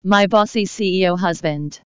My Bossy CEO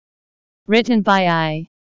Husband. Written by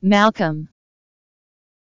Malcolm.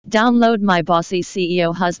 Download My Bossy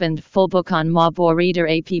CEO Husband full book on Mobile Reader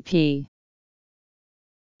app.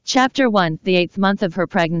 Chapter 1: The 8th month of her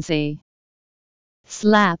pregnancy.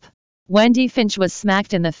 Slap. Wendy Finch was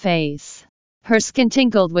smacked in the face. Her skin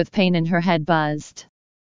tingled with pain and her head buzzed.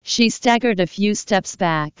 She staggered a few steps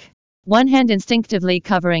back, one hand instinctively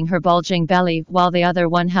covering her bulging belly while the other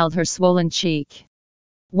one held her swollen cheek.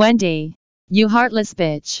 Wendy, you heartless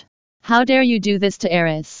bitch. How dare you do this to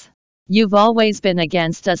Eris? You've always been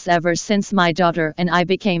against us ever since my daughter and I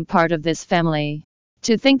became part of this family.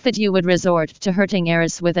 To think that you would resort to hurting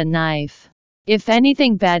Eris with a knife. If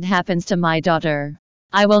anything bad happens to my daughter,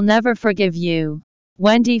 I will never forgive you.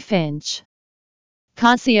 Wendy Finch.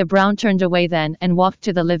 Cassia Brown turned away then and walked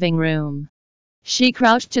to the living room. She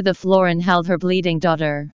crouched to the floor and held her bleeding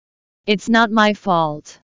daughter. It's not my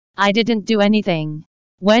fault. I didn't do anything.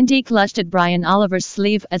 Wendy clutched at Brian Oliver's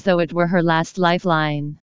sleeve as though it were her last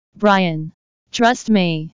lifeline. Brian, trust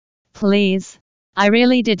me. Please. I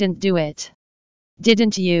really didn't do it.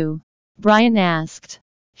 Didn't you? Brian asked,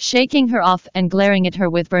 shaking her off and glaring at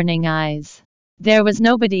her with burning eyes. There was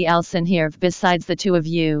nobody else in here besides the two of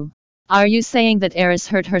you. Are you saying that Eris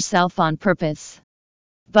hurt herself on purpose?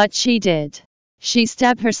 But she did. She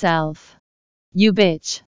stabbed herself. You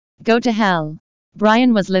bitch. Go to hell.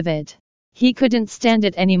 Brian was livid. He couldn't stand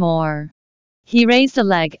it anymore. He raised a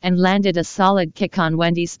leg and landed a solid kick on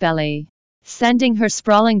Wendy's belly, sending her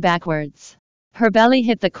sprawling backwards. Her belly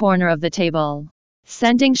hit the corner of the table,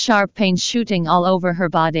 sending sharp pain shooting all over her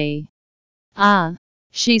body. Ah!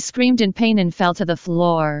 She screamed in pain and fell to the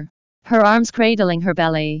floor, her arms cradling her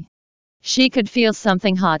belly. She could feel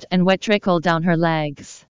something hot and wet trickle down her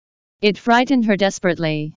legs. It frightened her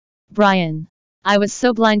desperately. Brian, I was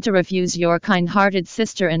so blind to refuse your kind-hearted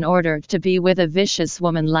sister in order to be with a vicious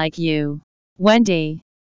woman like you. Wendy.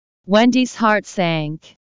 Wendy's heart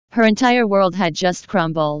sank. Her entire world had just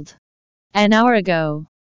crumbled. An hour ago,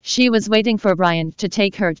 she was waiting for Brian to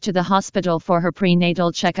take her to the hospital for her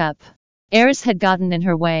prenatal checkup. Eris had gotten in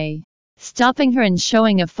her way, stopping her and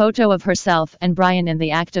showing a photo of herself and Brian in the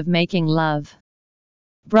act of making love.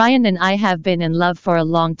 Brian and I have been in love for a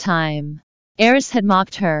long time. Eris had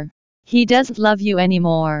mocked her. He doesn't love you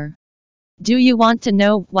anymore. Do you want to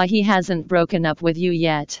know why he hasn't broken up with you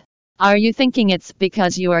yet? Are you thinking it's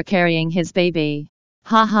because you are carrying his baby?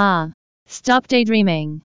 Ha ha. Stop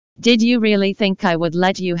daydreaming. Did you really think I would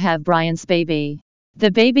let you have Brian's baby?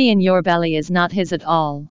 The baby in your belly is not his at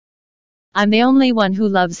all. I'm the only one who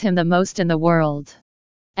loves him the most in the world.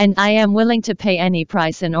 And I am willing to pay any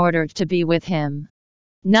price in order to be with him.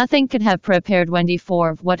 Nothing could have prepared Wendy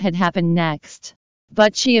for what had happened next.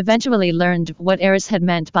 But she eventually learned what Eris had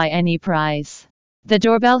meant by any price. The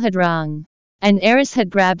doorbell had rung, and Eris had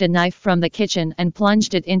grabbed a knife from the kitchen and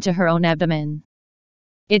plunged it into her own abdomen.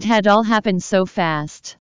 It had all happened so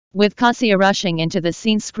fast, with Cassia rushing into the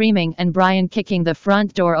scene screaming and Brian kicking the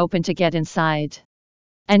front door open to get inside.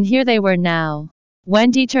 And here they were now.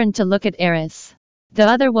 Wendy turned to look at Eris. The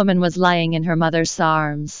other woman was lying in her mother's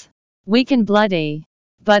arms, weak and bloody.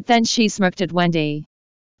 But then she smirked at Wendy.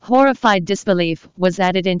 Horrified disbelief was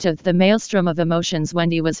added into the maelstrom of emotions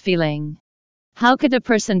Wendy was feeling. How could a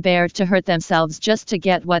person bear to hurt themselves just to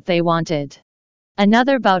get what they wanted?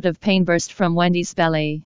 Another bout of pain burst from Wendy's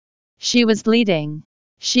belly. She was bleeding.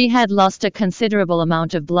 She had lost a considerable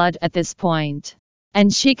amount of blood at this point,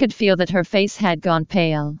 and she could feel that her face had gone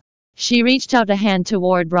pale. She reached out a hand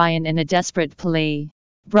toward Brian in a desperate plea.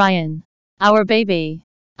 Brian, our baby.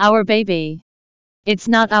 Our baby. It's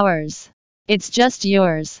not ours. It's just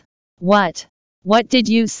yours. What? What did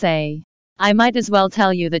you say? I might as well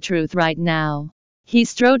tell you the truth right now. He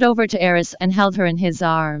strode over to Eris and held her in his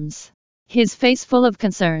arms, his face full of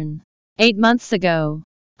concern. 8 months ago,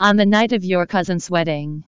 on the night of your cousin's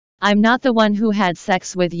wedding, I'm not the one who had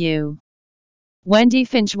sex with you. Wendy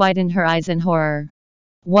Finch widened her eyes in horror.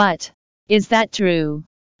 What? Is that true?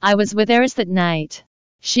 I was with Eris that night.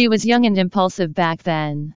 She was young and impulsive back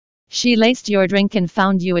then. She laced your drink and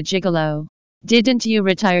found you a gigolo. Didn't you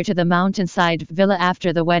retire to the mountainside villa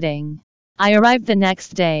after the wedding? I arrived the next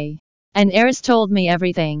day, and Eris told me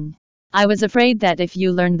everything. I was afraid that if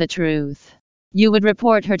you learned the truth, you would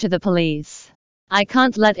report her to the police. I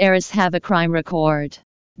can't let Eris have a crime record.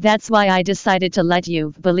 That's why I decided to let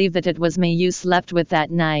you believe that it was me you slept with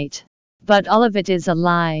that night. But all of it is a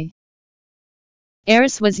lie.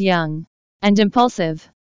 Eris was young and impulsive,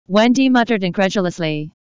 Wendy muttered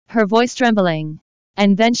incredulously, her voice trembling.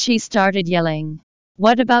 And then she started yelling.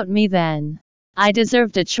 What about me then? I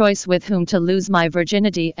deserved a choice with whom to lose my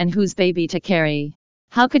virginity and whose baby to carry.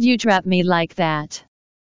 How could you trap me like that?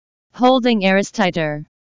 Holding Eris tighter,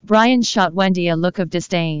 Brian shot Wendy a look of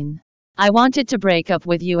disdain. I wanted to break up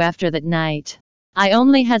with you after that night. I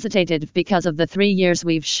only hesitated because of the 3 years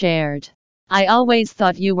we've shared. I always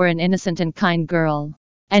thought you were an innocent and kind girl.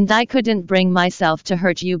 And I couldn't bring myself to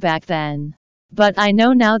hurt you back then. But I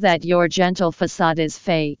know now that your gentle facade is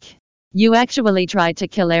fake. You actually tried to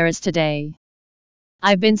kill Eris today.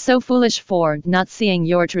 I've been so foolish for not seeing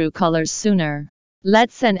your true colors sooner.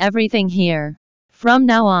 Let's end everything here. From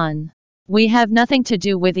now on, we have nothing to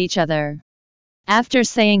do with each other. After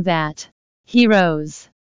saying that, he rose.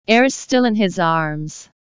 Eris still in his arms.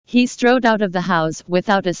 He strode out of the house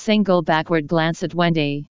without a single backward glance at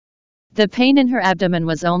Wendy. The pain in her abdomen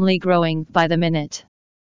was only growing by the minute.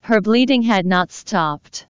 Her bleeding had not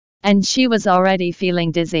stopped, and she was already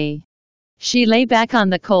feeling dizzy. She lay back on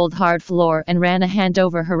the cold hard floor and ran a hand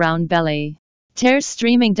over her round belly, tears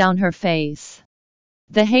streaming down her face.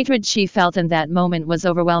 The hatred she felt in that moment was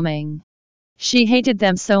overwhelming. She hated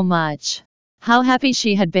them so much. How happy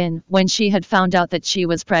she had been when she had found out that she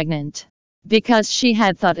was pregnant, because she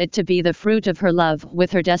had thought it to be the fruit of her love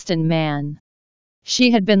with her destined man.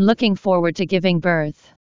 She had been looking forward to giving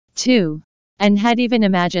birth, too, and had even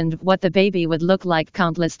imagined what the baby would look like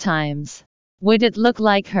countless times. Would it look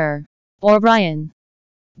like her, or Brian?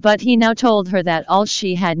 But he now told her that all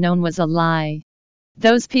she had known was a lie.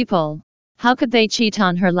 Those people, how could they cheat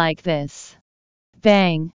on her like this?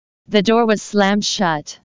 Bang! The door was slammed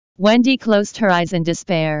shut. Wendy closed her eyes in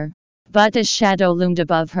despair, but a shadow loomed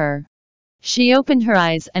above her. She opened her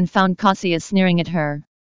eyes and found Cassia sneering at her.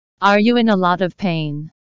 Are you in a lot of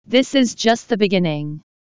pain? This is just the beginning.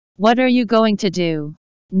 What are you going to do?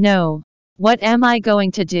 No. What am I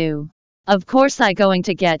going to do? Of course I'm going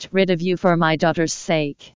to get rid of you for my daughter's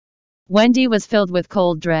sake. Wendy was filled with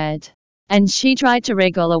cold dread, and she tried to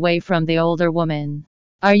wriggle away from the older woman.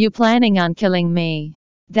 Are you planning on killing me?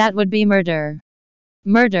 That would be murder.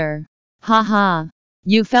 Murder. Ha ha.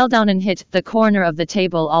 You fell down and hit the corner of the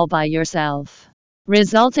table all by yourself,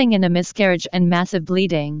 resulting in a miscarriage and massive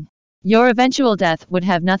bleeding. Your eventual death would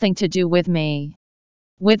have nothing to do with me.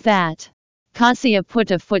 With that, Cassia put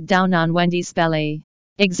a foot down on Wendy's belly,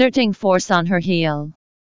 exerting force on her heel.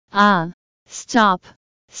 Ah! Stop!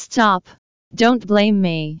 Stop! Don't blame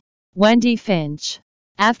me, Wendy Finch.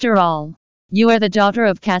 After all, you are the daughter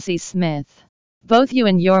of Cassie Smith. Both you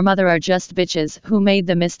and your mother are just bitches who made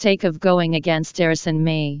the mistake of going against Eris and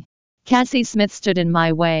me. Cassie Smith stood in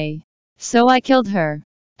my way, so I killed her.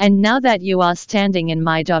 And now that you are standing in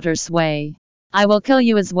my daughter's way, I will kill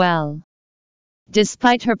you as well.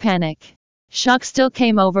 Despite her panic, shock still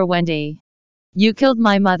came over Wendy. You killed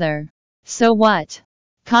my mother. So what?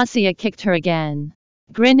 Cassia kicked her again,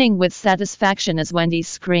 grinning with satisfaction as Wendy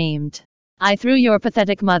screamed. I threw your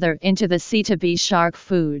pathetic mother into the sea to be shark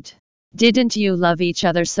food. Didn't you love each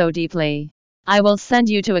other so deeply? I will send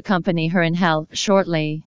you to accompany her in hell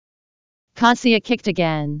shortly. Cassia kicked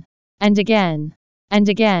again, and again, and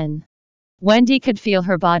again. Wendy could feel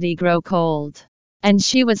her body grow cold, and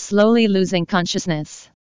she was slowly losing consciousness.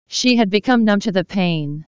 She had become numb to the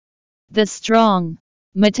pain. The strong,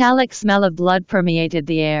 metallic smell of blood permeated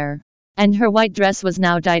the air, and her white dress was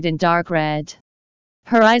now dyed in dark red.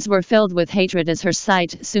 Her eyes were filled with hatred as her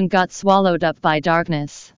sight soon got swallowed up by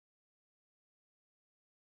darkness.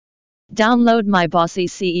 Download my Bossy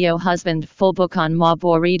CEO Husband full book on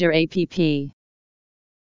Mobile Reader app.